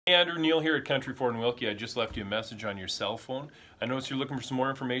Hey Andrew, Neil here at Country Ford and Wilkie. I just left you a message on your cell phone. I noticed you're looking for some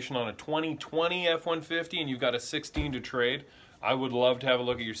more information on a 2020 F-150 and you've got a 16 to trade. I would love to have a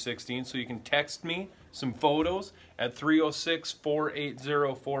look at your 16, so you can text me some photos at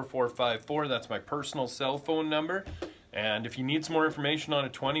 306-480-4454. That's my personal cell phone number. And if you need some more information on a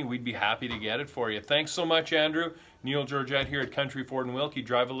 20, we'd be happy to get it for you. Thanks so much, Andrew. Neil Georgette here at Country Ford and Wilkie.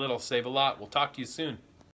 Drive a little, save a lot. We'll talk to you soon.